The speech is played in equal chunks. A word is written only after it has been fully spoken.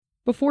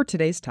Before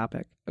today's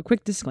topic, a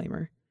quick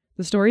disclaimer.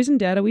 The stories and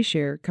data we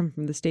share come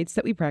from the states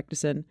that we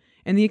practice in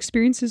and the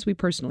experiences we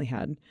personally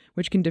had,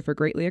 which can differ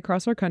greatly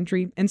across our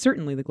country and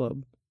certainly the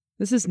globe.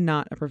 This is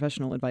not a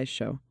professional advice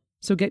show,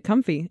 so get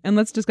comfy and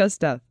let's discuss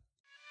death.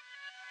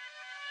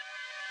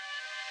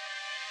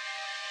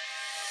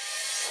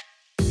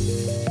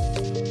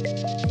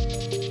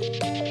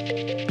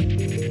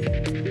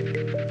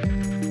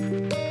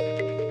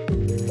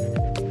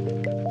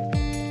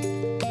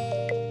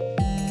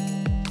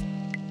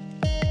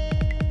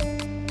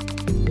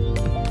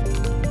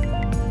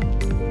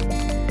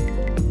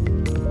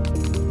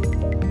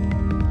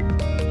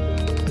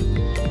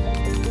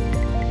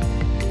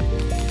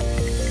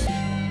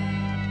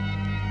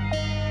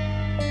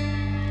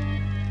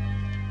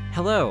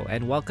 Hello,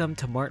 and welcome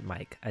to Mort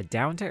Mike, a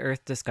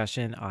down-to-earth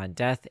discussion on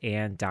death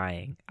and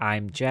dying.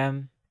 I'm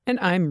Jem. And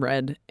I'm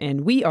Red,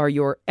 and we are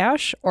your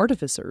ash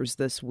artificers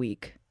this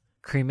week.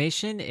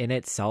 Cremation in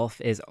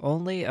itself is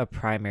only a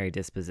primary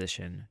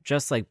disposition,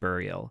 just like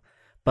burial.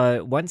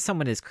 But once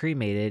someone is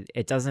cremated,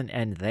 it doesn't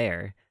end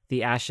there.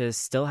 The ashes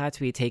still have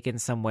to be taken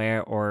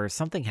somewhere or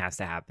something has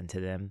to happen to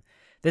them.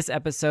 This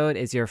episode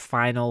is your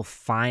final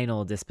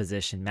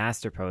disposition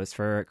master post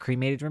for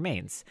cremated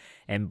remains.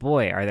 And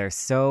boy, are there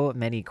so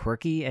many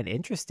quirky and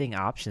interesting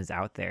options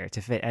out there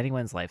to fit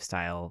anyone's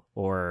lifestyle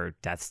or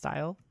death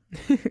style.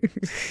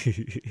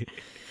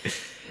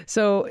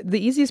 So the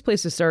easiest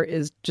place to start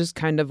is just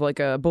kind of like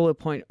a bullet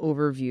point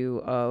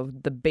overview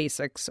of the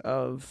basics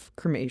of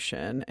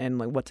cremation and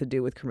like what to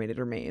do with cremated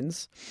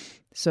remains.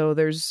 So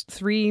there's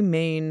three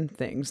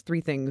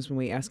things when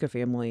we ask a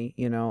family,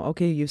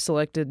 okay, you've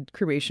selected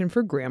cremation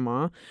for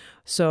grandma.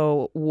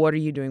 So what are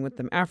you doing with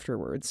them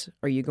afterwards?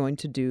 Are you going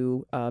to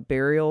do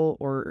burial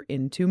or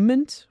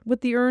entombment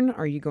with the urn?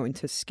 Are you going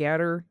to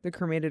scatter the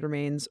cremated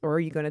remains, or are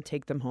you going to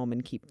take them home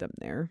and keep them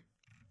there?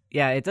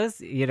 Yeah, it does,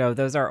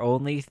 those are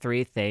only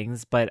three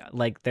things, but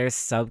like there's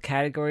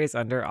subcategories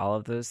under all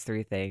of those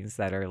three things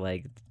that are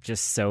like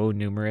just so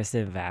numerous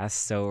and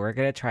vast. So we're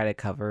going to try to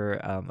cover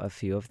a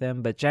few of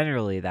them, but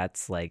generally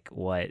that's like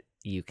what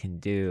you can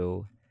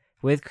do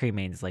with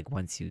cremains like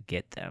once you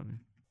get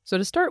them. So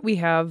to start, we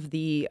have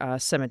the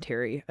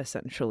cemetery,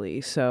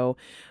 essentially. So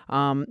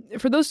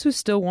for those who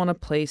still want a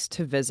place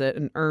to visit,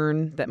 an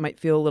urn that might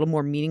feel a little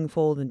more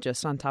meaningful than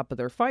just on top of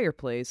their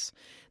fireplace,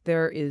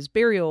 there is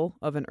burial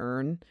of an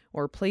urn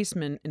or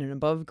placement in an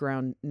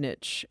above-ground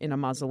niche in a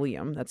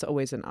mausoleum. That's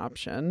always an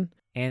option.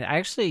 And I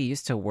actually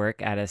used to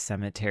work at a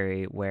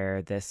cemetery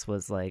where this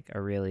was like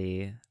a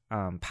really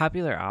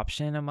popular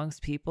option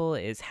amongst people,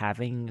 is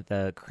having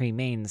the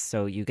cremains.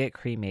 So you get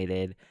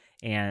cremated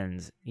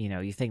and,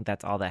 you think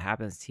that's all that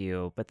happens to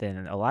you. But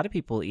then a lot of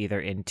people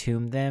either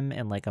entomb them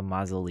in like a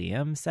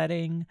mausoleum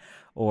setting,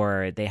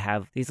 or they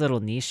have these little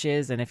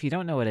niches. And if you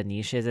don't know what a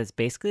niche is, it's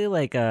basically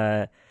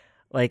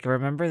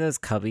remember those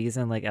cubbies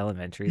in like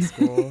elementary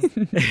school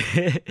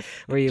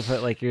where you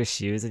put like your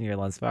shoes in your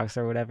lunchbox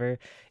or whatever?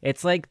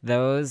 It's like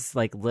those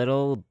like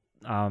little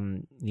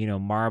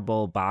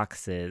marble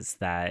boxes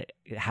that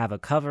have a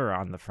cover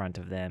on the front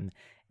of them,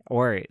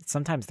 or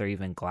sometimes they're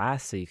even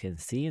glass so you can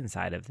see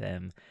inside of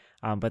them.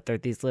 But they're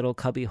these little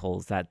cubby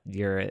holes that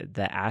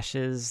the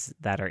ashes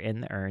that are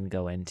in the urn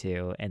go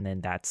into, and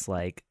then that's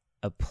like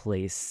a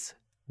place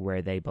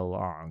where they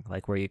belong,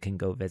 like where you can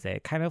go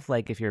visit, kind of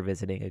like if you're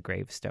visiting a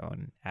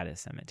gravestone at a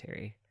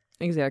cemetery.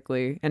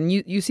 Exactly. And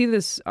you see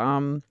this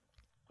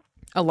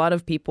a lot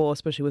of people,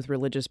 especially with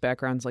religious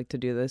backgrounds, like to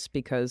do this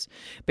because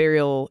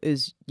burial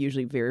is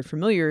usually very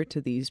familiar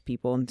to these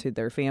people and to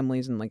their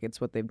families, and like it's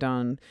what they've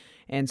done.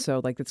 And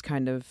so like it's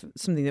kind of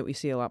something that we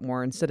see a lot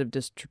more instead of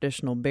just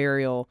traditional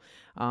burial.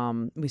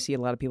 We see a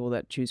lot of people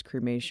that choose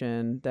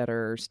cremation that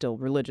are still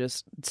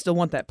religious, still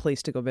want that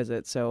place to go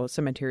visit. So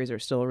cemeteries are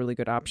still a really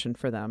good option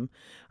for them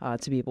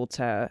to be able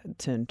to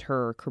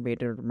inter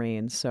cremated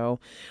remains. So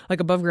like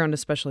above ground,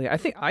 especially, I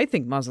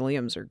think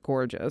mausoleums are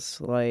gorgeous.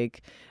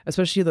 Like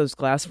especially those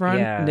glass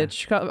front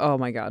niche. Oh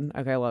my god,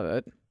 okay, I love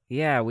it.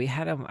 Yeah, we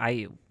had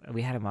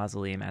a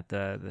mausoleum at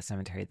the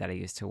cemetery that I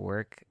used to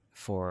work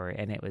for,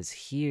 and it was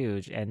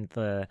huge, and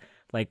the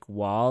like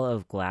wall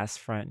of glass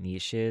front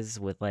niches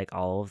with like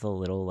all of the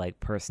little like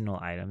personal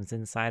items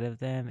inside of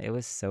them. It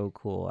was so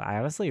cool. I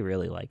honestly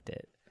really liked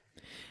it.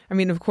 I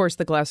mean, of course,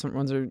 the glass front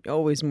ones are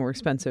always more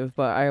expensive,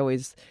 but I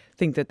always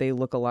think that they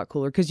look a lot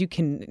cooler because you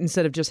can,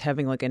 instead of just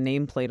having like a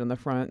nameplate on the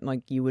front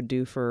like you would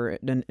do for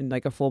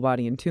like a full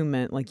body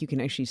entombment, like you can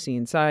actually see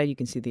inside. You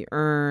can see the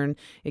urn.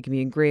 It can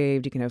be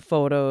engraved. You can have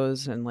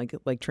photos and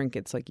like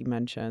trinkets, like you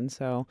mentioned.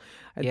 So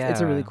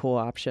it's a really cool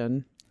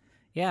option.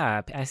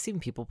 Yeah, I've seen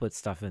people put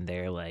stuff in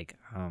there like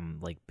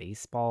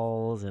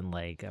baseballs and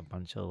like a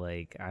bunch of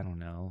like, I don't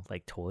know,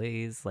 like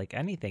toys, like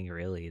anything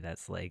really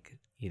that's like,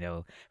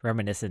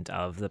 reminiscent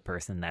of the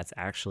person that's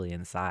actually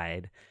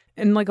inside.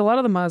 And like a lot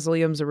of the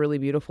mausoleums are really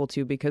beautiful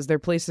too, because they're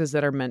places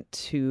that are meant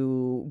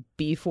to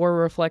be for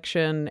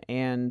reflection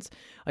and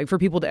like for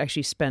people to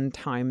actually spend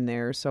time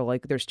there. So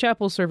like there's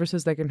chapel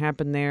services that can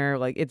happen there.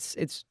 Like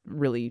it's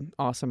really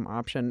awesome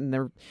option. And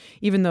they're,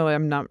 even though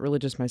I'm not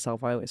religious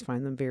myself, I always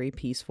find them very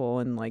peaceful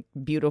and like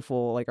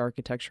beautiful, like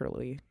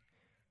architecturally.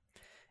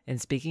 And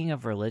speaking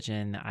of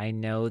religion, I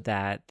know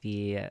that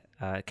the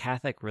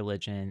Catholic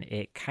religion,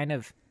 it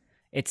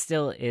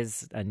still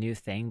is a new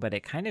thing, but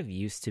it kind of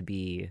used to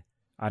be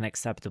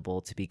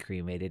unacceptable to be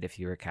cremated. If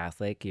you were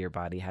Catholic, your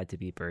body had to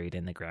be buried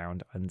in the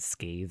ground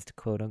unscathed,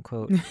 quote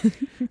unquote.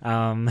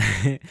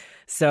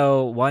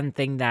 So one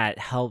thing that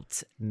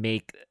helped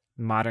make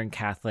modern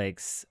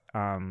Catholics,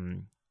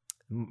 modern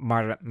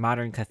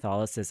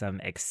Catholicism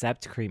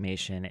accept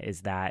cremation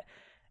is that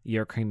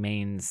your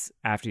cremains,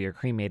 after you're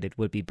cremated,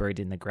 would be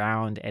buried in the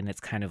ground. And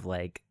it kind of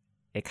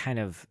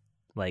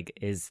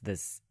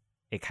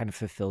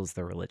fulfills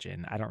the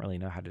religion. I don't really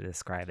know how to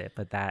describe it,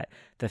 but that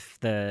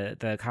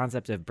the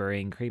concept of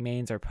burying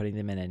cremains or putting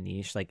them in a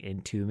niche, like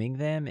entombing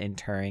them,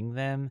 interring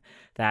them,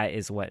 that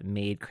is what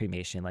made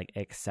cremation like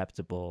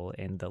acceptable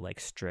in the like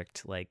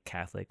strict like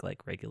Catholic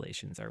like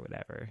regulations or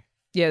whatever.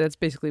 Yeah, that's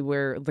basically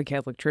where the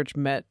Catholic Church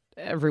met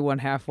everyone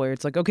halfway.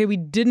 It's like, okay, we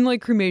didn't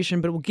like cremation,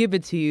 but we'll give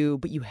it to you,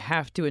 but you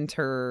have to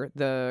inter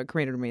the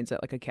cremated remains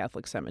at like a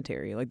Catholic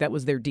cemetery. Like that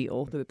was their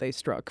deal that they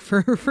struck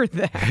for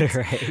that,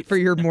 right. For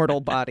your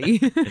mortal body.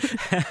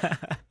 The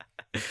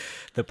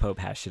Pope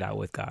hashed it out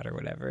with God or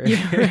whatever.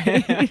 Yeah,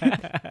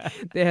 right.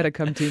 They had a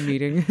come-to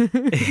meeting.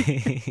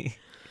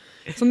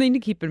 Something to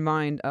keep in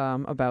mind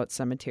about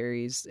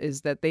cemeteries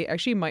is that they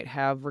actually might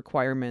have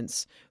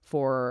requirements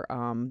for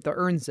the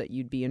urns that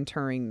you'd be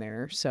interring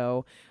there.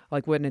 So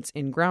like when it's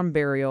in-ground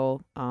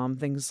burial,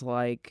 things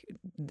like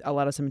a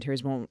lot of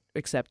cemeteries won't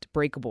accept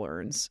breakable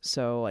urns.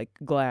 So like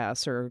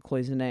glass or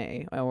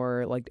cloisonne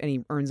or like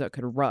any urns that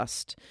could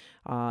rust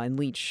and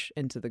leach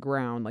into the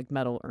ground, like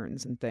metal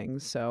urns and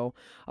things. So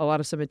a lot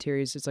of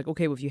cemeteries, it's like,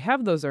 okay, well, if you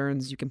have those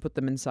urns, you can put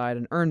them inside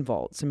an urn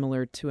vault,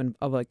 similar to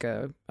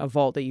a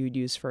vault that you would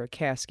use for a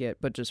casket,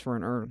 but just for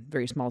an urn,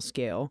 very small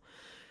scale.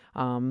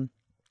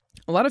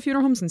 A lot of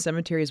funeral homes and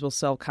cemeteries will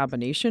sell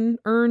combination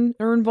urn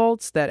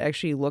vaults that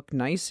actually look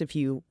nice if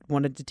you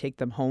wanted to take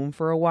them home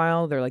for a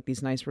while. They're like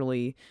these nice,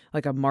 really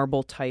like a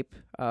marble type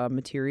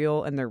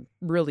material, and they're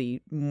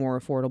really more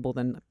affordable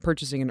than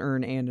purchasing an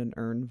urn and an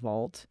urn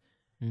vault.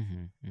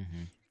 Mm-hmm,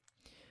 mm-hmm.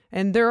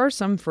 And there are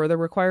some further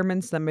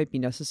requirements that might be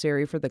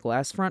necessary for the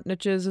glass front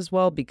niches as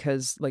well,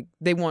 because like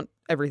they want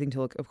everything to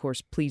look, of course,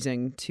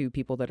 pleasing to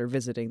people that are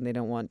visiting. They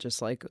don't want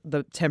just like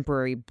the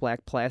temporary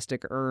black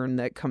plastic urn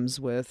that comes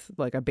with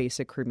like a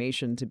basic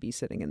cremation to be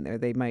sitting in there.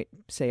 They might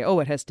say, oh,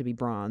 it has to be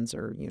bronze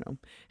or,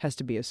 has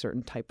to be a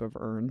certain type of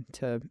urn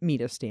to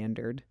meet a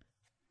standard.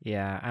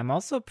 Yeah, I'm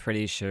also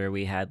pretty sure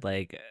we had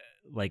like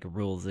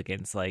rules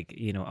against like,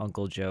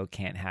 Uncle Joe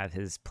can't have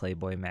his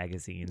Playboy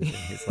magazines in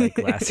his like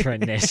glass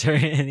front niche or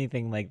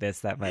anything like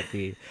this. That might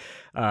be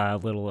a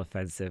little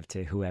offensive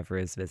to whoever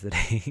is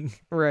visiting.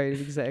 Right,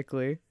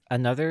 exactly.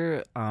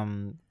 Another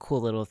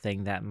cool little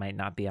thing that might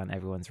not be on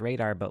everyone's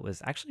radar, but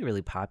was actually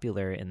really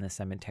popular in the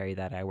cemetery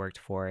that I worked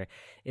for,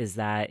 is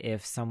that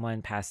if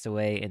someone passed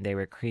away and they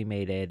were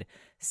cremated,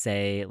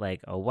 say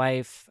like a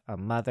wife, a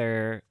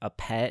mother, a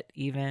pet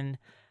even,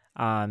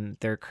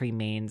 their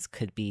cremains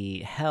could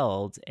be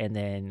held, and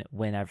then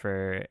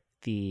whenever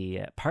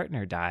the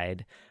partner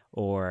died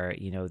or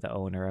the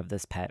owner of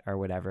this pet or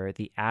whatever,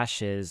 the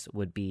ashes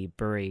would be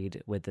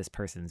buried with this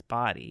person's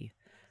body,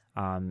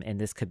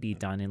 and this could be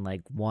done in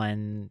like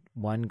one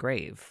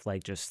grave,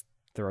 like just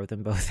throw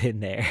them both in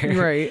there.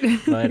 Right.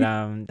 But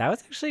that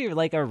was actually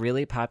like a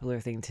really popular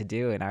thing to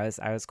do, and I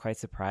was quite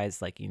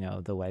surprised, like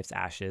the wife's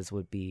ashes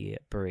would be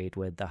buried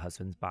with the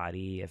husband's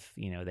body if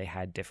they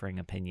had differing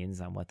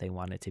opinions on what they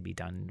wanted to be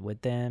done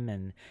with them,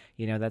 and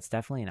that's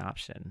definitely an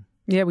option.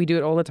 Yeah, we do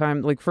it all the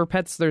time. Like for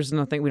pets, there's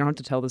nothing, we don't have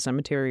to tell the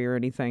cemetery or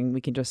anything.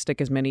 We can just stick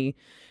as many,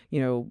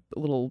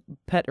 little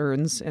pet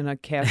urns in a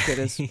casket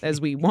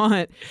as we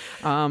want.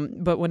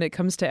 But when it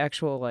comes to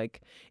actual,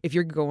 like, if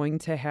you're going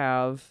to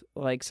have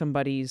like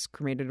somebody's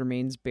cremated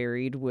remains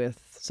buried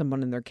with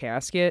someone in their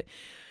casket,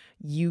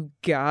 you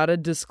gotta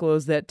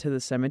disclose that to the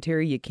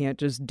cemetery. You can't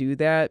just do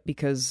that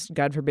because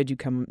God forbid you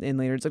come in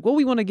later. It's like, well,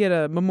 we want to get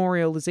a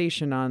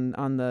memorialization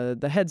on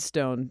the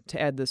headstone to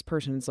add this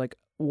person. It's like,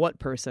 what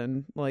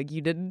person? Like, you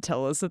didn't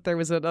tell us that there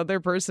was another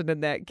person in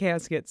that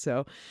casket.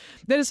 So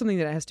that is something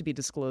that has to be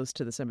disclosed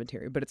to the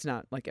cemetery, but it's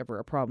not like ever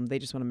a problem. They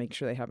just want to make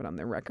sure they have it on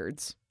their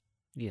records.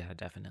 Yeah,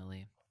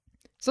 definitely.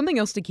 Something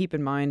else to keep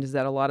in mind is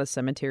that a lot of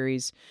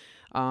cemeteries,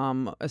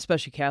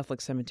 especially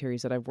Catholic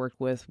cemeteries that I've worked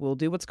with, will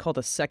do what's called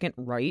a second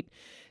rite.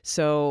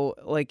 So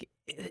like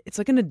it's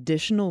like an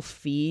additional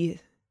fee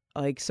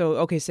Like, so,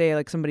 okay, say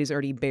like somebody's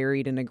already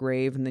buried in a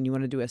grave and then you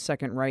want to do a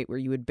second rite where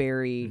you would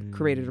bury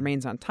cremated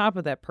remains on top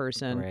of that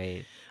person.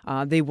 Right.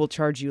 They will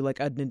charge you like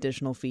an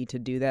additional fee to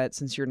do that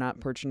since you're not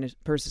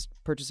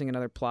purchasing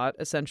another plot,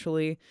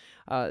 essentially.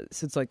 So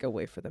it's like a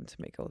way for them to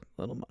make a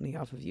little money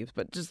off of you.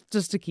 But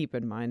just to keep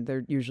in mind,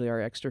 there usually are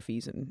extra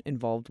fees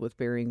involved with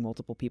burying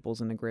multiple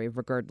peoples in a grave,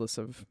 regardless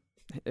of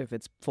if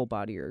it's full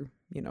body or,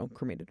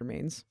 cremated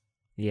remains.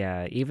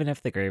 Yeah, even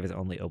if the grave is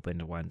only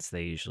opened once,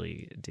 they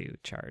usually do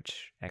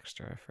charge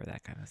extra for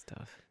that kind of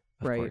stuff.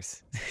 Of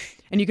course.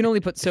 And you can only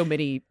put so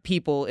many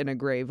people in a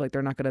grave. Like,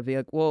 they're not going to be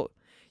like, well,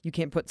 you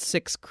can't put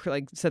 6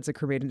 sets of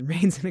cremated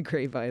remains in a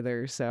grave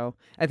either. So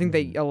I think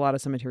a lot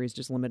of cemeteries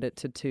just limit it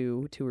to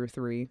two or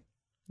three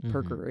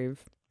per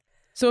grave.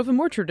 So if a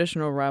more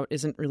traditional route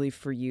isn't really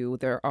for you,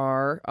 there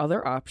are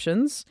other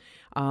options.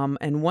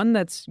 And one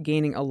that's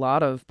gaining a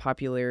lot of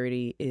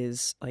popularity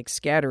is like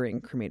scattering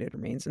cremated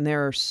remains. And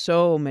there are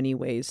so many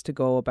ways to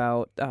go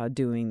about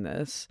doing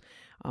this.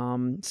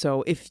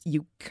 So if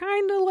you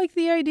kind of like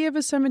the idea of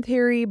a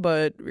cemetery,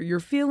 but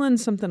you're feeling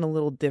something a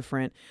little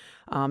different,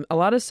 a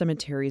lot of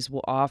cemeteries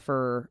will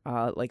offer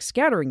like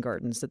scattering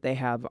gardens that they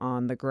have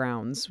on the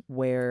grounds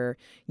where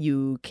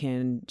you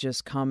can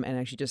just come and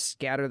actually just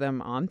scatter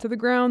them onto the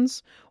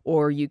grounds,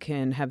 or you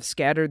can have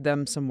scattered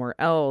them somewhere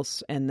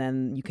else and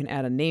then you can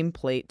add a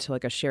nameplate to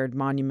like a shared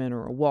monument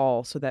or a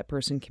wall so that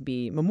person can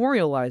be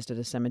memorialized at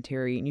a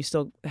cemetery and you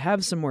still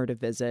have somewhere to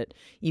visit,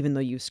 even though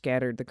you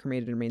scattered the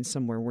cremated remains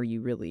somewhere where you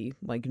really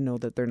like know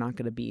that they're not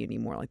going to be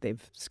anymore, like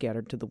they've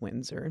scattered to the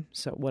winds or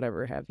so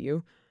whatever have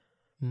you.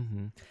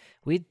 Mm-hmm.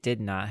 We did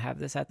not have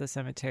this at the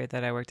cemetery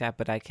that I worked at,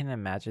 but I can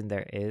imagine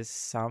there is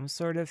some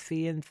sort of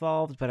fee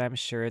involved, but I'm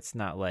sure it's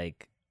not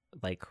like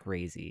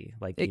crazy,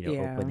 like,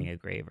 opening a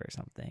grave or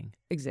something.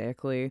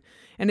 Exactly.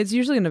 And it's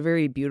usually in a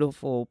very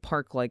beautiful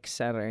park-like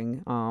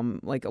setting,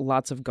 like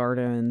lots of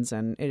gardens,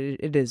 and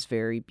it is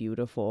very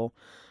beautiful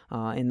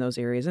in those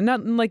areas. And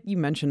not, like you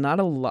mentioned, not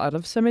a lot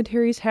of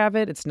cemeteries have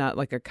it. It's not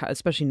like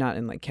especially not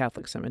in like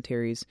Catholic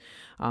cemeteries.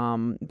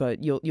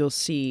 But you'll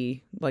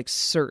see like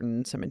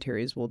certain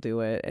cemeteries will do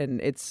it, and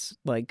it's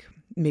like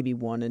maybe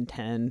 1 in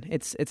 10.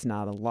 It's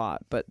not a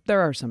lot, but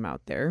there are some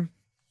out there.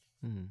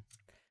 Mm.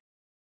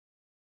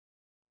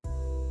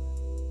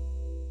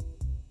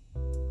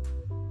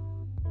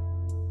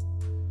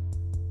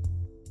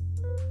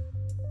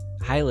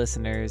 Hi,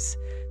 listeners.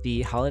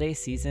 The holiday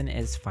season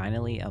is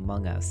finally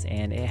among us,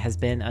 and it has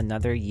been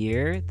another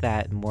year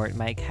that Mort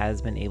Mike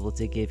has been able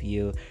to give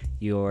you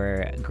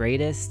your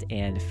greatest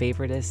and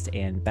favoritist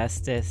and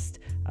bestest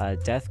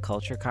death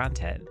culture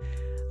content.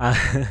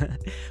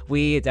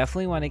 We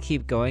definitely want to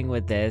keep going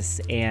with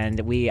this, and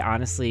we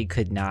honestly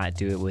could not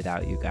do it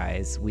without you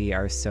guys. We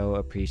are so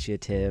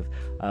appreciative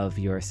of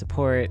your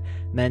support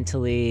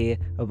mentally,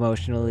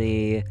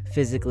 emotionally,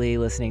 physically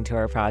listening to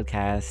our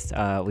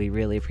podcast. We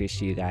really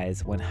appreciate you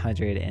guys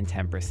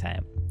 110%.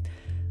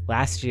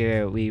 Last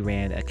year, we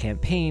ran a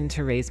campaign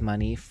to raise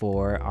money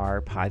for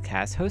our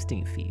podcast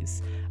hosting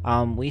fees.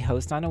 We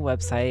host on a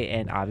website,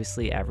 and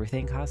obviously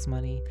everything costs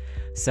money.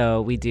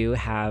 So we do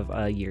have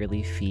a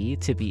yearly fee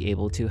to be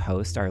able to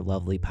host our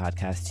lovely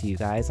podcast to you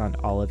guys on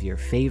all of your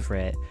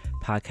favorite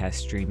podcast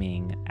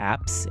streaming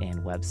apps and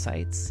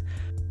websites.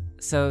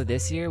 So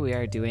this year we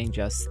are doing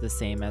just the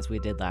same as we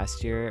did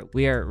last year.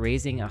 We are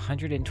raising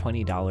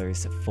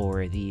 $120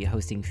 for the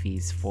hosting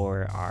fees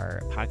for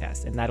our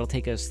podcast, and that'll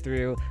take us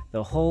through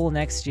the whole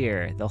next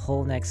year, the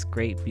whole next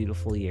great,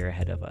 beautiful year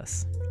ahead of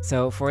us.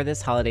 So for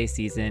this holiday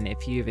season,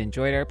 if you've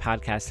enjoyed our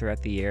podcast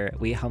throughout the year,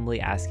 we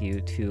humbly ask you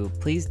to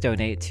please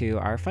donate to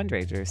our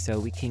fundraiser so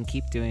we can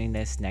keep doing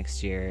this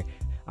next year.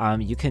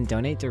 You can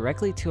donate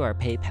directly to our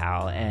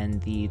PayPal,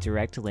 and the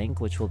direct link,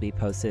 which will be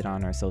posted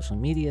on our social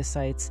media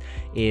sites,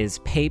 is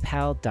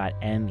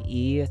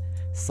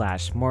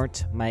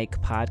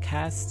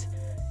paypal.me/MortMikePodcast.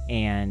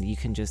 And you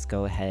can just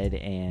go ahead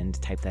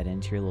and type that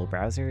into your little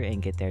browser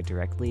and get there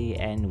directly.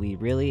 And we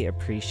really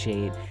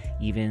appreciate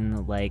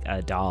even like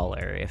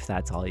 $1 if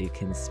that's all you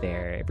can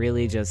spare. It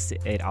really just,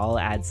 it all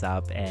adds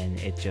up and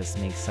it just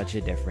makes such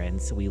a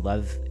difference. We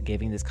love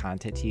giving this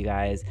content to you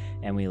guys,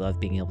 and we love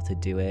being able to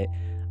do it.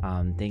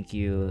 Thank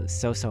you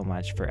so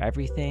much for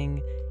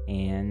everything,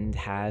 and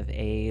have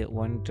a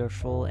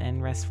wonderful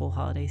and restful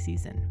holiday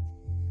season.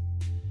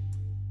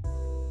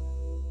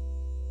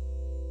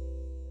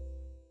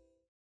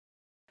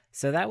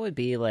 So that would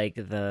be like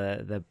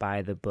the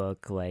by the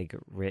book, like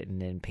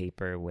written in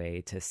paper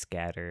way to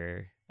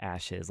scatter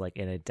ashes, like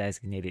in a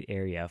designated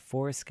area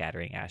for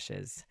scattering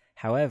ashes.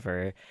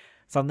 However,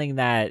 something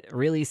that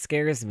really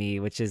scares me,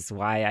 which is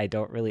why I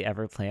don't really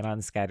ever plan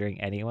on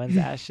scattering anyone's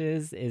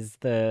ashes, is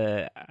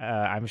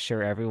I'm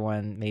sure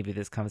everyone, maybe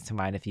this comes to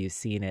mind if you've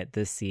seen it,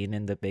 the scene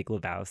in The Big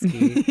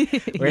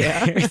Lebowski where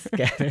they're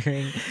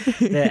scattering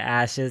the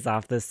ashes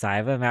off the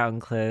side of a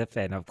mountain cliff,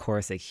 and of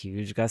course a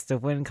huge gust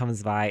of wind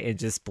comes by and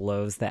just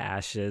blows the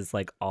ashes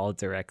like all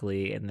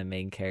directly in the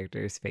main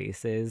characters'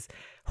 faces.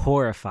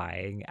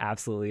 horrifying,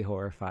 absolutely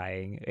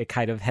horrifying. It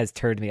kind of has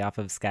turned me off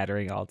of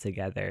scattering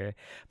altogether.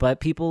 But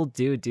people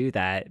do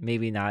that,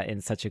 maybe not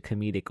in such a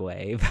comedic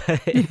way,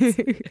 but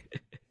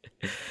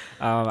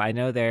I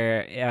know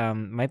there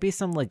might be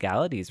some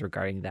legalities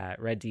regarding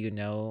that. Red, do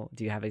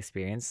you have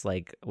experience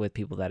like with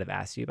people that have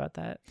asked you about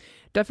that?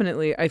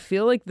 Definitely. I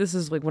feel like this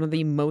is like one of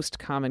the most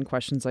common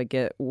questions I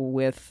get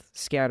with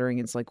scattering.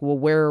 It's like, well,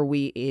 where are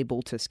we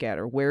able to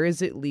scatter? Where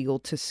is it legal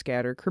to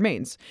scatter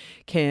cremains?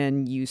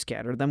 Can you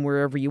scatter them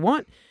wherever you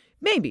want?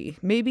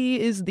 Maybe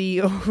is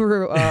the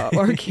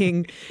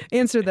overarching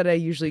answer that I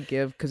usually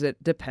give, because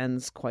it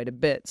depends quite a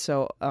bit.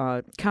 So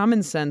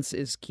common sense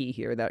is key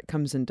here. That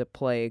comes into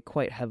play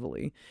quite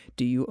heavily.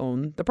 Do you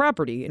own the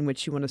property in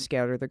which you want to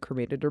scatter the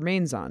cremated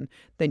remains on?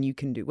 Then you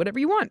can do whatever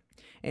you want.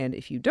 And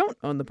if you don't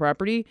own the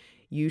property,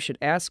 you should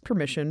ask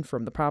permission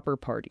from the proper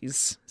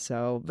parties.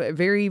 So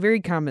very,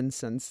 very common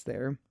sense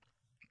there.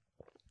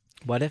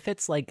 What if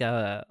it's like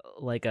a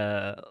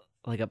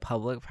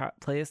public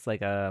place,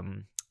 like a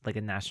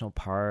national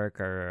park,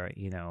 or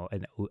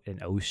an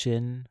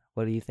ocean?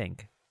 What do you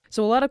think?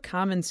 So a lot of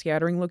common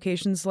scattering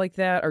locations like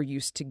that are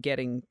used to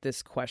getting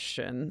this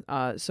question.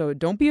 So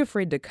don't be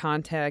afraid to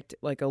contact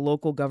like a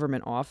local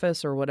government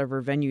office or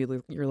whatever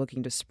venue you're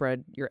looking to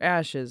spread your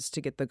ashes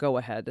to get the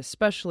go-ahead.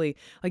 Especially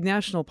like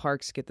national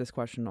parks get this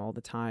question all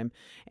the time.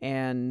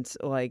 And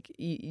like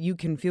you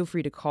can feel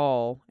free to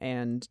call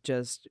and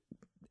just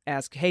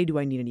ask, hey, do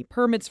I need any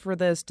permits for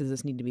this? Does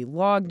this need to be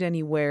logged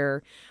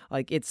anywhere?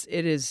 Like it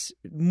is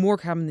more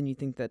common than you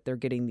think that they're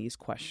getting these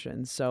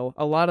questions. So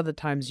a lot of the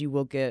times you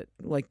will get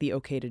like the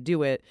okay to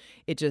do it.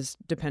 It just,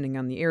 depending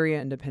on the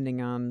area and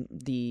depending on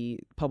the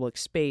public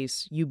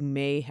space, you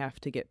may have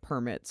to get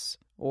permits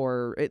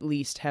or at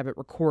least have it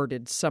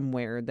recorded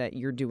somewhere that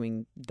you're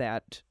doing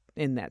that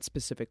in that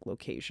specific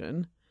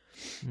location.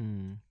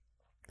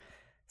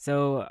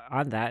 So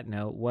on that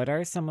note, what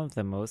are some of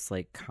the most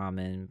like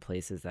common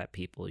places that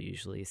people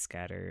usually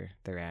scatter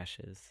their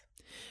ashes?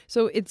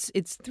 So it's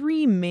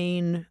three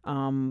main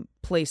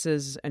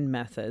places and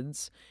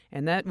methods,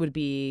 and that would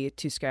be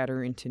to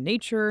scatter into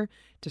nature,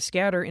 to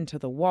scatter into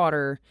the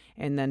water,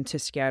 and then to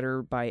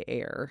scatter by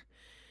air.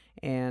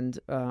 And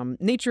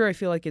nature, I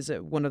feel like, is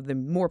one of the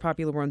more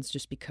popular ones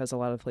just because a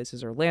lot of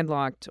places are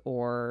landlocked,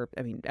 or,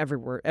 I mean,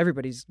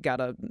 everybody's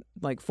got a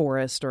like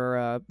forest or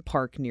a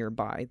park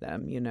nearby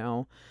them,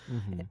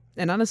 Mm-hmm.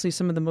 And honestly,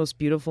 some of the most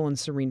beautiful and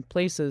serene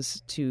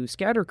places to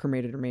scatter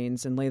cremated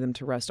remains and lay them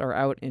to rest are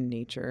out in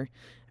nature.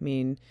 I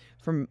mean,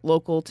 from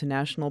local to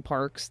national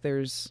parks,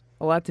 there's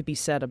a lot to be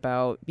said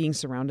about being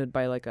surrounded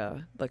by like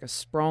a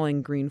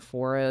sprawling green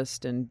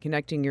forest and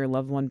connecting your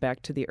loved one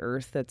back to the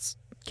earth that's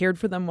cared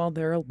for them while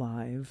they're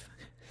alive.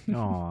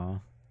 Aw,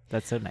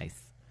 that's so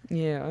nice.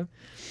 Yeah.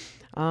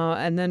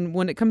 And then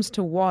when it comes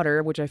to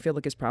water, which I feel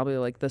like is probably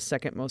like the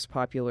second most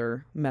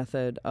popular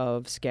method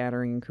of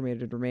scattering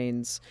cremated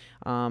remains,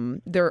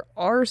 there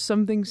are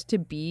some things to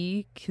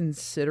be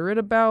considerate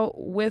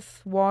about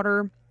with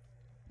water.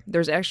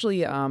 There's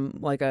actually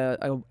like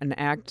an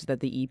act that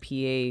the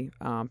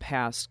EPA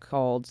passed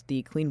called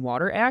the Clean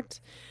Water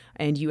Act,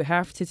 and you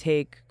have to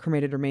take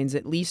cremated remains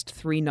at least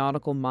 3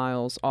 nautical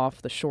miles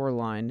off the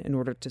shoreline in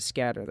order to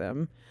scatter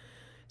them.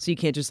 So you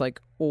can't just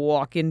like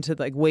walk into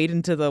wade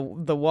into the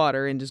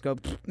water and just go,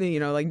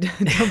 like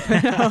dump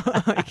it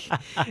out.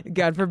 Like,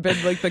 God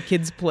forbid, like the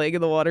kids playing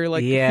in the water,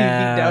 like 50 feet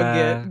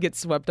down, get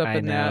swept up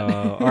in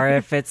that. Or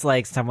if it's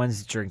like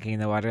someone's drinking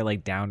the water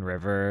like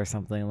downriver or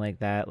something like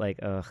that, like,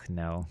 ugh,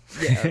 no.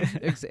 Yeah,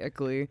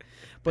 exactly.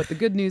 But the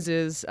good news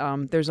is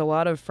there's a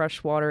lot of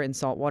freshwater and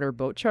saltwater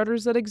boat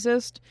charters that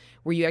exist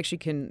where you actually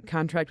can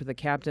contract with a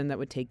captain that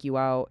would take you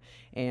out,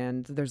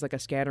 and there's like a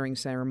scattering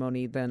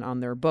ceremony then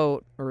on their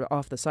boat or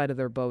off the side of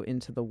their boat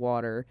into the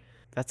water.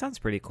 That sounds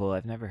pretty cool.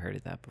 I've never heard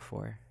of that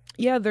before.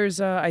 Yeah, there's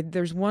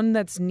one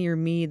that's near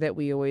me that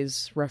we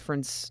always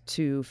reference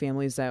to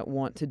families that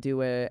want to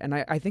do it, and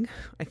I think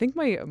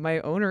my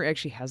owner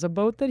actually has a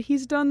boat that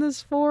he's done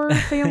this for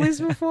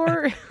families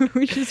before,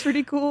 which is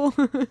pretty cool.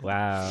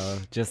 Wow,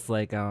 just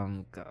like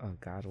oh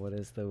God, what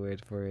is the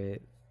word for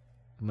it?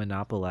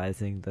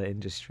 Monopolizing the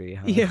industry,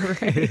 huh? Yeah,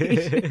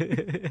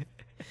 right.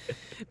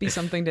 Be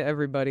something to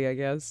everybody, I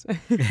guess.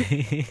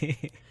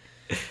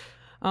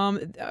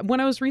 When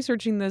I was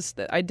researching this,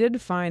 I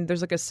did find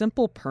there's like a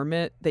simple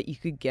permit that you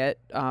could get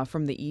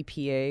from the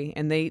EPA,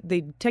 and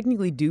they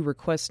technically do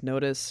request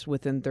notice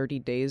within 30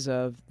 days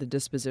of the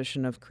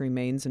disposition of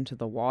cremains into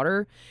the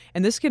water,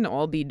 and this can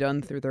all be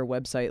done through their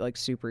website, like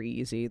super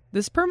easy.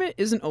 This permit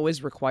isn't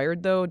always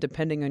required though,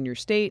 depending on your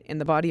state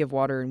and the body of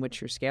water in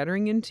which you're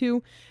scattering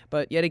into,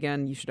 but yet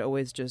again, you should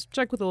always just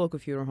check with the local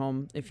funeral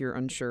home if you're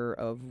unsure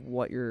of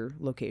what your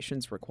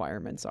location's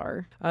requirements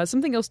are.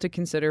 Something else to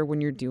consider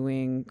when you're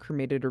doing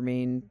cremated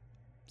remain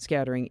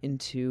scattering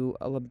into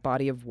a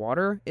body of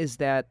water is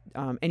that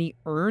any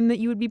urn that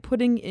you would be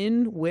putting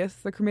in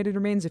with the cremated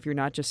remains, if you're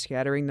not just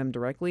scattering them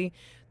directly,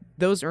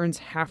 those urns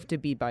have to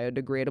be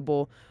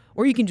biodegradable,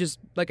 or you can just,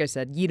 like I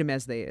said, yeet them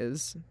as they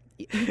is.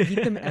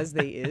 Eat them as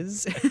they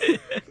is.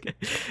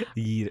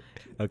 Yeet.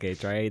 Okay,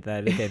 try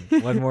that again.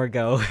 One more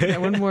go. Yeah,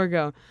 one more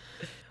go.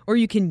 Or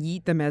you can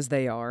yeet them as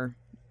they are.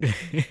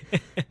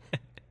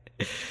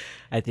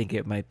 I think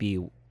it might be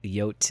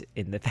yote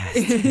in the past.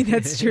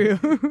 That's true.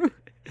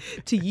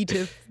 To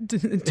yeet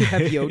to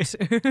have yote.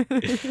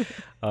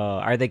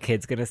 Are the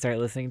kids going to start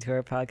listening to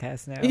our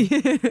podcast now?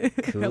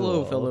 Cool.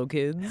 Hello, fellow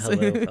kids.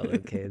 Hello, fellow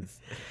kids.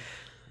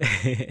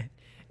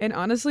 And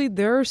honestly,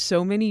 there are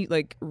so many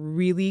like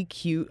really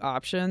cute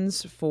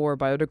options for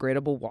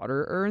biodegradable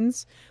water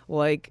urns.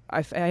 Like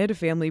I had a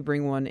family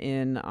bring one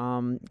in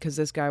because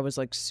this guy was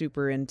like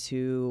super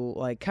into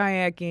like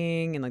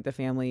kayaking, and like the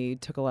family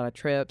took a lot of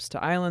trips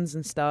to islands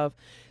and stuff.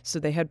 So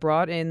they had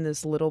brought in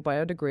this little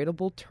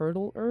biodegradable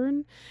turtle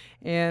urn,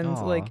 and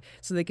Aw. like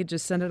so they could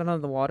just send it out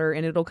of the water,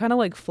 and it'll kind of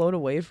like float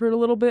away for a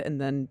little bit, and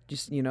then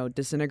just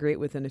disintegrate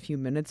within a few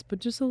minutes. But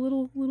just a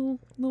little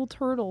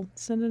turtle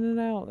sending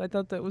it out. I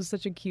thought that was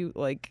such a cute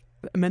like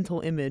mental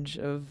image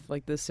of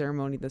like this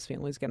ceremony this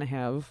family's gonna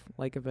have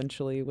like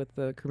eventually with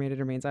the cremated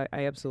remains. I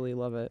absolutely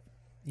love it.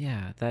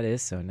 Yeah, that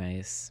is so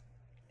nice.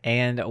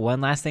 And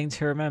one last thing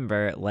to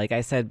remember, like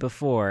I said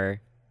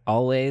before,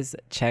 always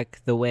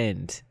check the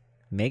wind.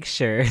 Make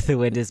sure the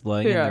wind is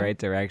blowing in the right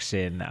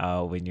direction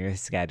when you're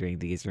scattering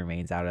these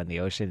remains out on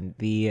the ocean.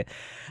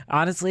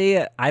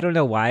 Honestly, I don't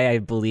know why I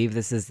believe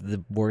this is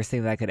the worst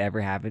thing that could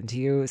ever happen to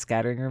you,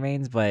 scattering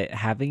remains, but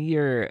having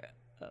your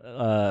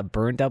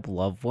burned up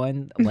loved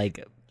one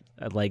like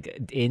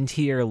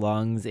into your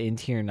lungs,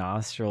 into your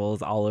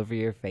nostrils, all over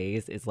your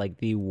face is like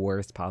the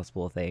worst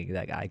possible thing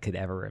that I could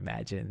ever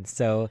imagine.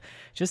 So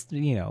just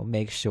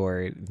make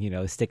sure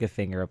stick a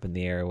finger up in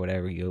the air,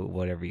 whatever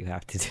you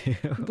have to do.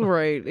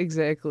 Right,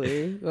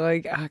 exactly.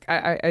 Like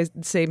I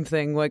same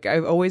thing. Like I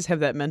always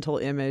have that mental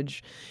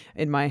image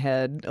in my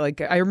head.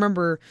 Like I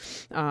remember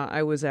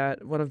I was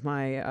at one of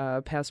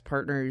my past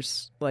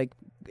partners like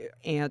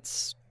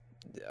aunt's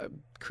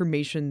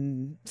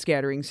cremation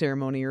scattering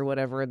ceremony or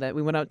whatever, that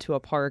we went out to a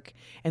park,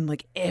 and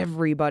like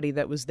everybody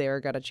that was there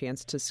got a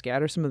chance to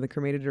scatter some of the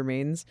cremated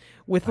remains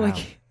with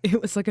like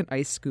it was like an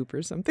ice scoop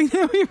or something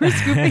that we were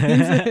scooping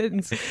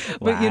into.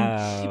 But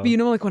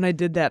like when I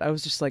did that, I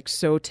was just like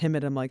so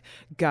timid. I'm like,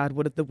 God,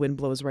 what if the wind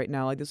blows right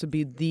now? Like this would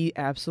be the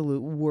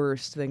absolute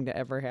worst thing to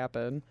ever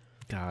happen.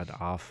 God,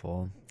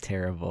 awful,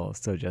 terrible.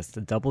 So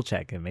just double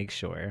check and make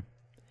sure.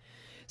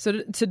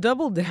 So to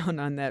double down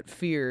on that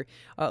fear,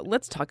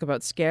 let's talk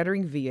about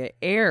scattering via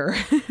air.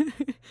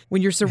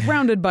 When you're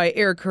surrounded by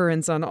air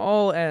currents on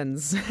all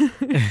ends.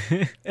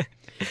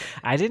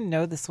 I didn't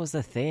know this was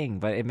a thing,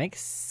 but it makes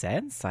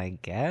sense, I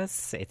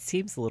guess. It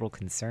seems a little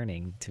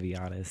concerning, to be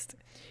honest.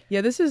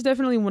 Yeah, this is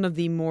definitely one of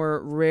the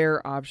more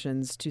rare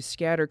options to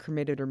scatter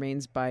cremated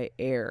remains by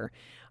air.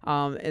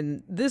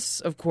 And this,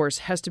 of course,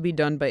 has to be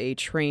done by a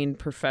trained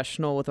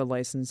professional with a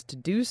license to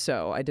do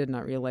so. I did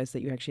not realize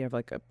that you actually have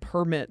like a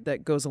permit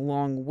that goes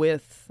along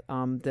with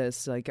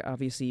this. Like,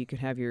 obviously, you can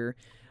have your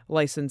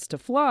license to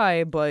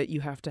fly, but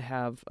you have to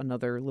have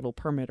another little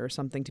permit or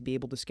something to be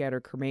able to scatter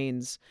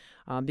cremains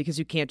because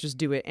you can't just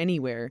do it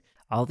anywhere.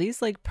 All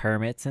these like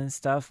permits and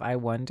stuff, I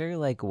wonder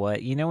like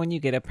what, when you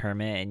get a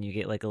permit and you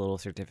get like a little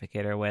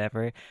certificate or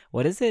whatever,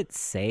 what does it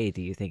say,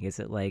 do you think? Is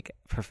it like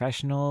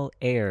professional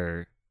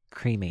air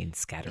cremate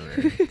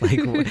scatterer?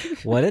 Like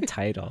what a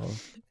title.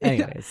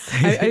 Anyways.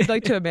 I'd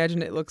like to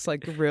imagine it looks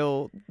like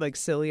real like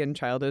silly and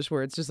childish,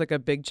 where it's just like a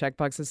big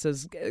checkbox that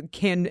says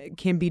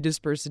can be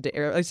dispersed into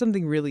air, like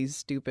something really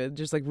stupid,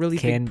 just like really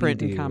big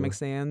print in Comic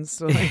Sans.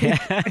 So,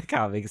 like...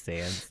 Comic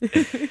Sans.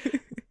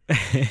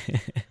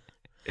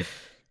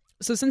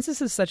 So since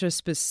this is such a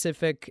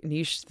specific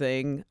niche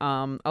thing,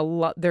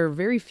 there are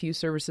very few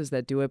services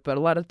that do it, but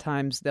a lot of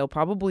times they'll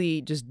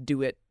probably just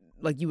do it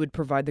like you would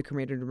provide the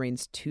cremated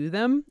remains to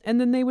them, and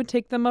then they would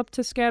take them up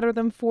to scatter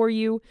them for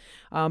you.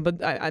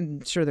 But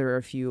I'm sure there are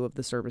a few of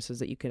the services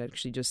that you can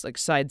actually just like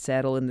side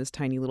saddle in this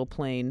tiny little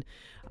plane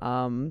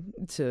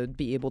to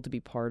be able to be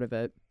part of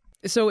it.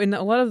 So in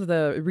a lot of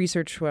the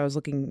research when I was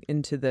looking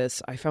into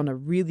this, I found a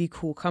really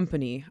cool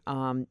company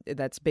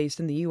that's based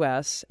in the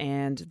U.S.,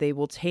 and they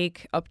will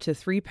take up to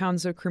 3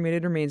 pounds of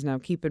cremated remains. Now,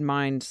 keep in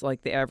mind,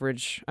 like the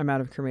average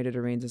amount of cremated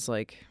remains is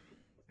like,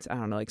 I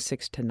don't know, like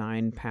 6 to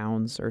 9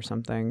 pounds or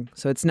something.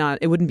 So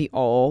it wouldn't be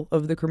all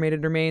of the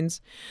cremated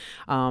remains,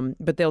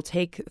 but they'll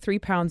take 3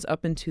 pounds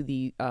up into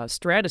the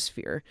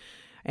stratosphere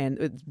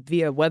and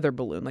via weather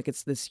balloon. Like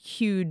it's this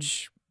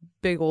huge,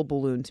 big old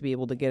balloon to be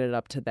able to get it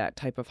up to that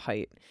type of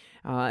height.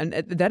 And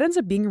that ends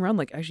up being around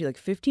like actually like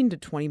 15 to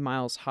 20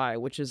 miles high,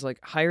 which is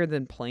like higher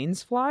than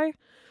planes fly.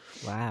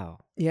 Wow.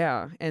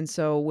 Yeah. And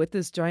so with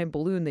this giant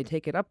balloon, they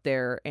take it up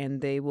there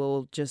and they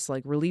will just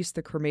like release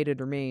the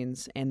cremated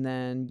remains. And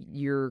then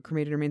your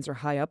cremated remains are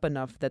high up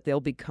enough that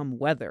they'll become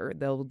weather.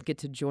 They'll get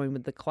to join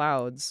with the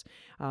clouds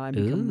and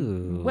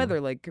become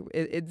weather. Like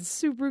it's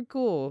super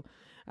cool.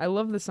 I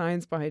love the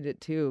science behind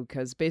it too,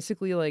 because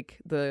basically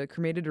like the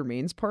cremated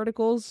remains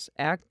particles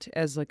act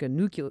as like a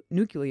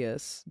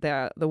nucleus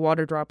that the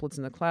water droplets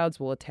in the clouds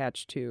will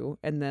attach to,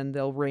 and then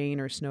they'll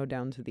rain or snow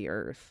down to the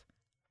earth.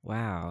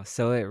 Wow.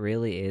 So it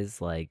really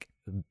is like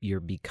you're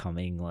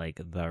becoming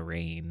like the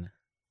rain.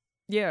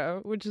 Yeah,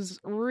 which is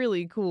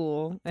really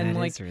cool. And That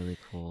like, is really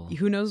cool.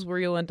 who knows where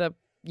you'll end up,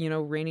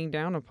 raining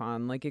down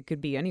upon. Like it could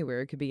be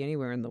anywhere. It could be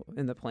anywhere in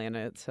the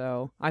planet.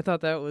 So I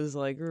thought that was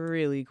like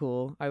really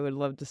cool. I would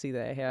love to see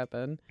that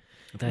happen.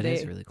 That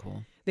is really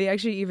cool. They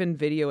actually even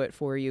video it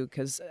for you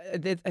because I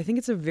think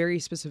it's a very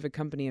specific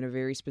company in a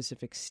very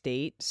specific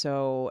state.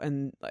 So,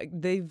 and like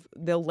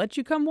they'll let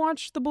you come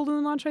watch the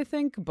balloon launch, I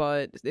think.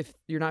 But if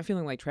you're not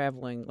feeling like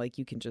traveling, like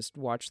you can just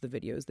watch the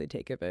videos they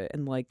take of it.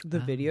 And like the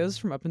videos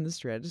from up in the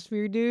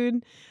stratosphere,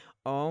 dude.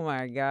 Oh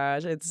my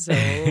gosh, it's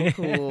so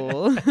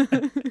cool.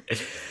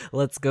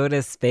 Let's go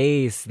to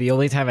space. The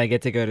only time I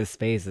get to go to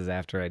space is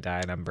after I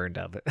die and I'm burned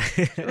up.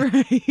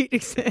 Right,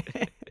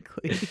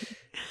 exactly.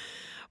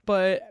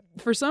 But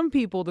for some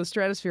people, the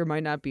stratosphere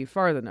might not be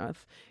far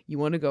enough. You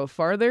want to go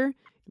farther?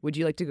 Would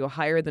you like to go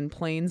higher than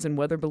planes and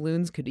weather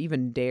balloons could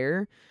even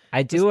dare?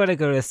 I do want to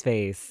go to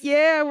space.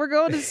 Yeah, we're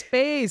going to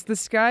space. The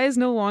sky is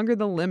no longer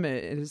the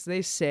limit. As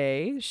they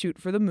say, shoot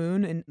for the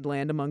moon and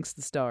land amongst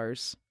the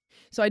stars.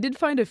 So I did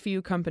find a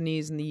few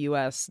companies in the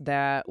U.S.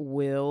 that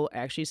will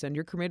actually send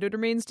your cremated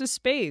remains to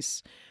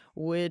space,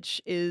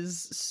 which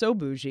is so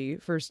bougie,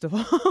 first of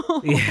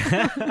all.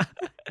 Yeah.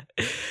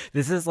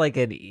 This is like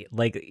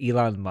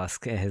Elon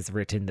Musk has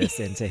written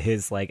this into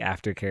his like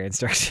aftercare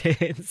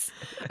instructions.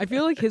 I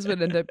feel like his would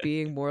end up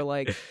being more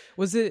like,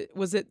 was it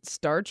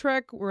Star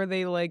Trek where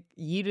they like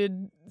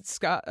yeeted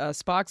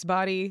Spock's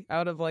body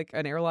out of like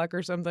an airlock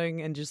or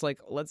something and just like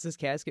lets his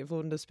casket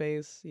float into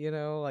space,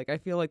 Like I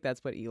feel like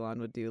that's what Elon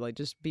would do, like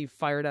just be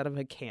fired out of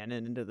a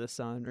cannon into the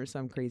sun or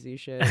some crazy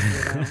shit.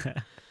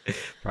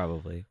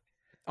 Probably.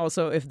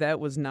 Also, if that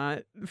was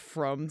not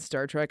from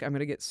Star Trek, I'm going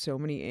to get so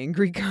many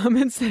angry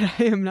comments that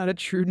I am not a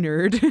true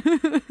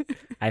nerd.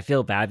 I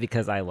feel bad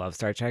because I love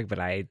Star Trek, but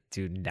I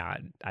do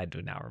not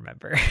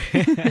remember.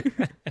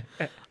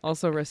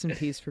 Also, rest in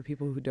peace for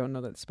people who don't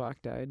know that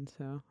Spock died.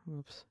 So,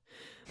 whoops.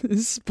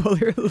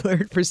 Spoiler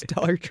alert for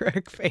Star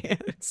Trek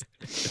fans.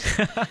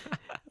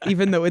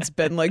 Even though it's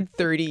been like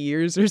 30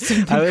 years or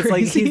something. I was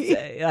crazy.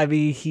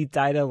 He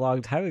died a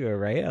long time ago,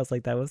 right? I was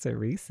like, that wasn't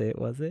recent,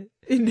 was it?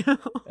 No.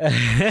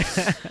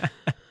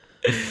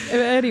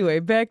 Anyway,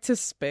 back to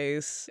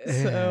space.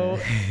 So,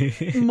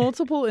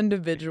 multiple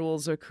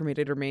individuals or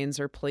cremated remains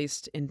are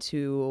placed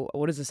into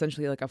what is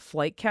essentially like a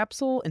flight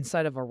capsule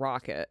inside of a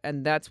rocket,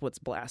 and that's what's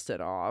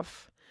blasted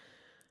off.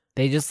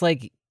 They just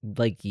like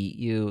eat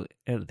you.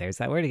 Oh, there's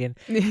that word again.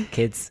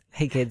 Kids.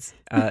 Hey, kids.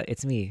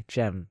 It's me,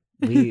 Jem.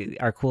 We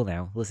are cool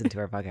now. Listen to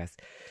our podcast.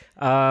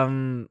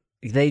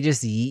 They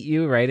just yeet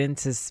you right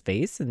into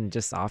space and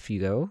just off you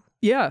go.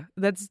 Yeah,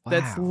 that's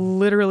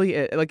literally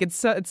it. Like it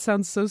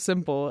sounds so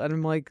simple, and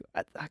I'm like,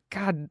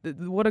 God,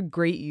 what a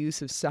great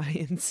use of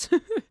science.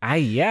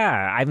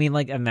 I mean,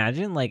 like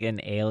imagine like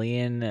an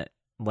alien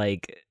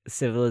like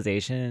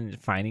civilization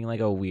finding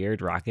like a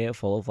weird rocket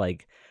full of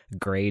like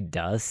gray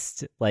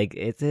dust. Like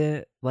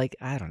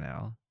I don't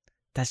know.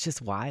 That's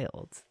just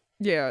wild.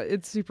 Yeah,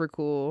 it's super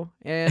cool,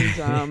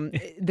 and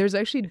there's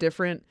actually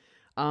different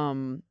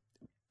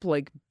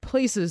like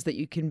places that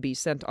you can be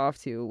sent off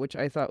to, which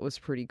I thought was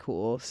pretty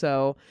cool.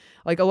 So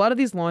like a lot of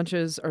these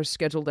launches are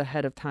scheduled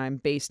ahead of time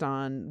based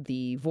on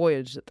the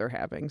voyage that they're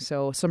having.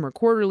 So some are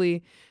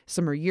quarterly,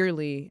 some are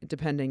yearly,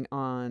 depending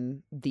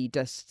on the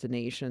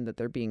destination that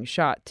they're being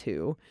shot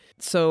to.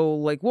 So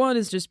like one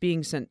is just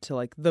being sent to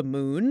like the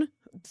moon.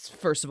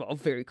 First of all,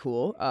 very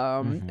cool.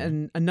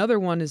 And another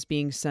one is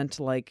being sent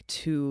like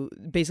to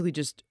basically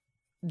just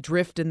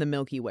drift in the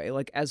Milky Way,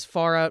 like as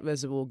far out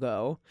as it will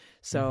go.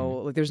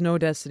 So like there's no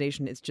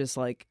destination. It's just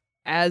like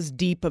as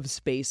deep of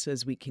space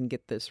as we can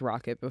get this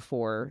rocket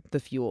before the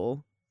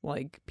fuel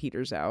like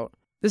peters out.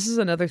 This is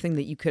another thing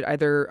that you could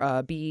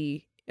either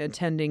be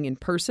attending in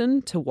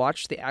person to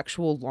watch the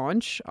actual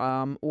launch,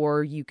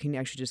 or you can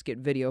actually just get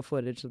video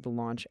footage of the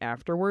launch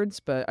afterwards.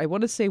 But I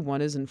want to say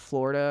one is in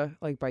Florida,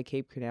 like by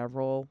Cape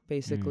Canaveral,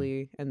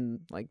 basically. And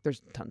like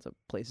there's tons of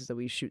places that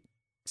we shoot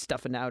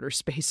stuff in outer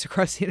space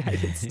across the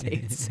United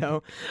States.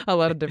 So a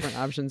lot of different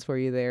options for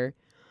you there.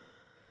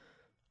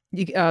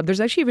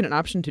 There's actually even an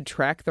option to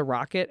track the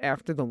rocket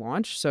after the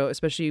launch. So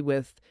especially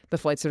with the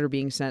flights that are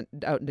being sent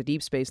out into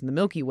deep space in the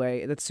Milky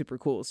Way, that's super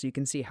cool. So you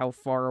can see how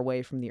far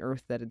away from the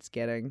Earth that it's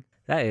getting.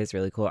 That is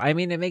really cool. I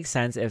mean, it makes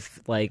sense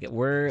if like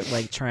we're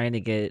trying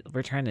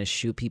to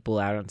shoot people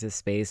out into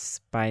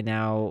space by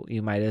now.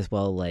 You might as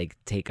well like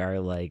take our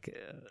like,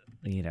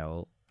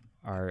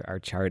 our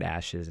charred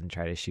ashes and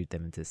try to shoot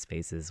them into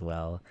space as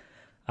well.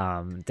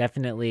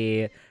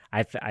 Definitely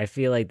I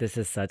feel like this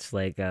is such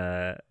like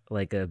a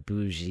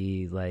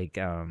bougie like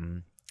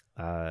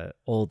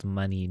old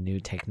money new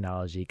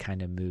technology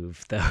kind of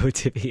move though,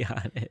 to be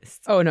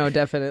honest. Oh no,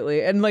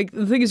 definitely. And like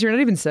the thing is, you're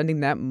not even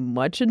sending that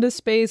much into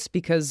space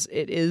because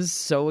it is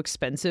so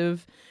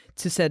expensive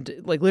to send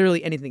like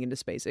literally anything into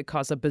space. It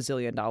costs $1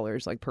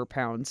 bazillion like per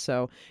pound.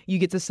 So you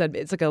get to send,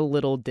 it's like a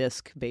little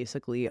disc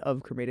basically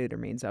of cremated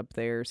remains up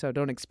there. So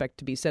don't expect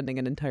to be sending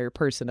an entire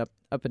person up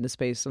into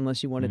space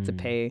unless you wanted to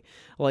pay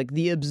like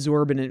the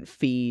exorbitant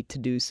fee to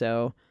do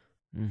so.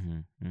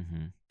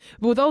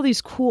 But with all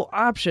these cool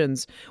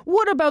options,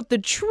 what about the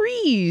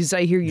trees?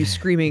 I hear you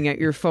screaming at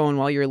your phone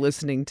while you're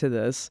listening to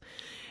this.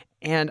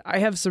 And I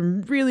have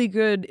some really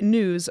good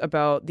news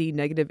about the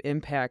negative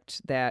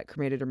impact that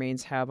cremated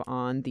remains have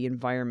on the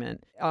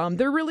environment.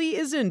 There really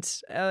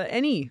isn't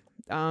any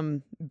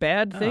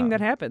bad thing that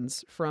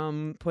happens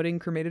from putting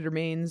cremated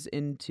remains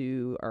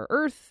into our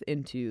earth,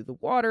 into the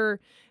water,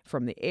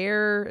 from the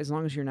air, as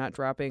long as you're not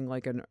dropping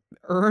like an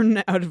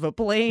urn out of a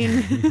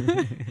plane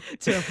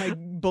to like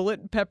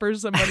bullet pepper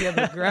somebody on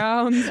the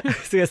ground. I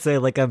was gonna say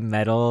like a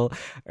metal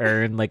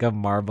urn, like a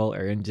marble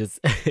urn, just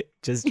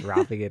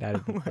dropping it out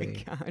of the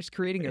plane. Oh my gosh,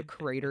 creating a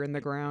crater in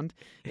the ground.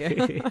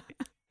 Yeah.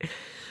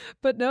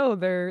 But no,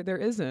 there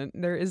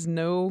isn't. There is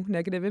no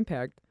negative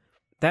impact.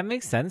 That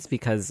makes sense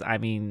because, I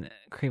mean,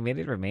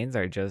 cremated remains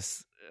are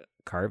just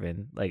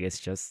carbon. Like, it's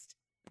just,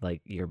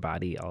 like, your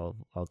body all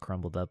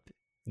crumbled up,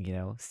 you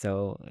know?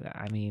 So,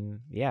 I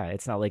mean, yeah,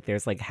 it's not like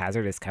there's, like,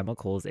 hazardous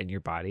chemicals in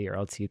your body or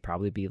else you'd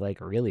probably be, like,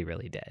 really,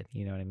 really dead.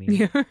 You know what I mean?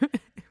 Yeah,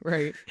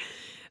 right.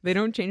 They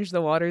don't change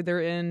the water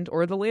they're in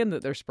or the land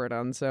that they're spread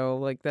on. So,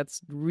 like,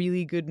 that's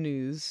really good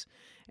news.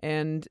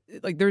 And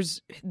like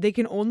they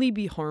can only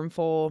be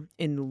harmful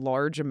in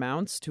large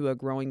amounts to a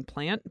growing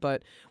plant,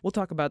 but we'll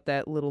talk about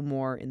that a little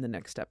more in the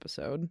next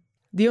episode.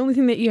 The only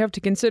thing that you have to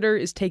consider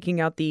is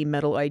taking out the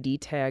metal ID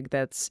tag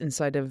that's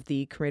inside of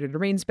the cremated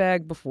remains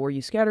bag before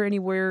you scatter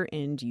anywhere,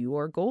 and you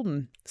are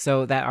golden.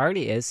 So that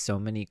already is so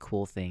many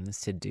cool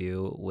things to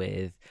do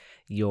with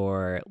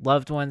your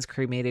loved ones'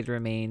 cremated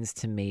remains,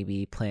 to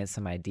maybe plant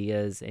some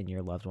ideas in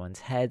your loved ones'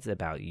 heads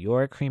about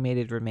your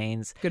cremated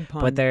remains. Good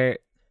pun. But they're...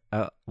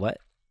 what?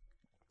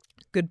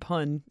 Good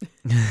pun.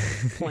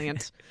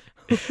 Plant.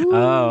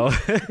 Oh.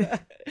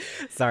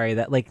 Sorry,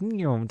 that like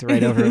went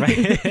right over my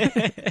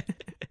head.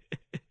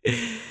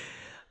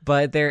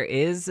 But there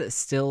is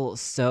still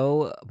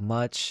so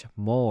much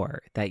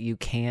more that you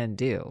can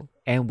do,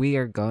 and we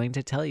are going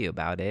to tell you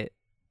about it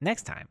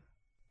next time.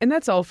 And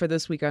that's all for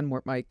this week on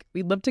Mort Mike.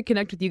 We'd love to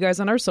connect with you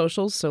guys on our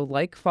socials, so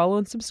like, follow,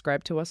 and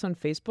subscribe to us on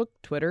Facebook,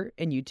 Twitter,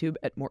 and YouTube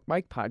at Mort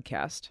Mike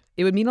Podcast.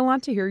 It would mean a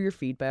lot to hear your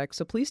feedback,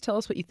 so please tell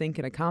us what you think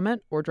in a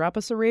comment or drop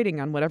us a rating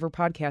on whatever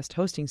podcast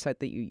hosting site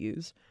that you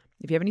use.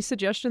 If you have any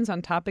suggestions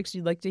on topics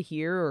you'd like to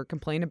hear or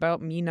complain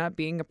about me not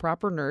being a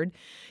proper nerd,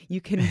 you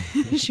can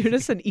shoot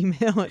us an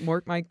email at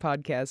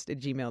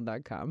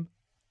mortmikepodcast@gmail.com.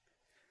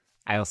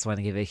 I also want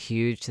to give a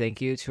huge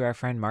thank you to our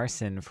friend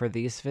Marcin for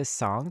the use of his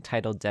song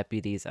titled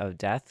Deputies of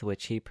Death,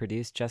 which he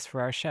produced just for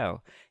our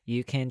show.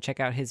 You can check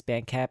out his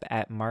Bandcamp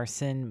at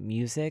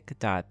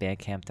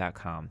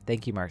marcinmusic.bandcamp.com.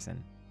 Thank you,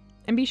 Marcin.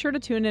 And be sure to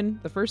tune in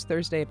the first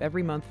Thursday of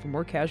every month for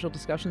more casual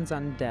discussions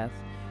on death.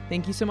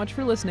 Thank you so much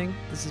for listening.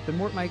 This has been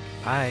Mort Mike.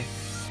 Bye.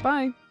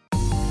 Bye.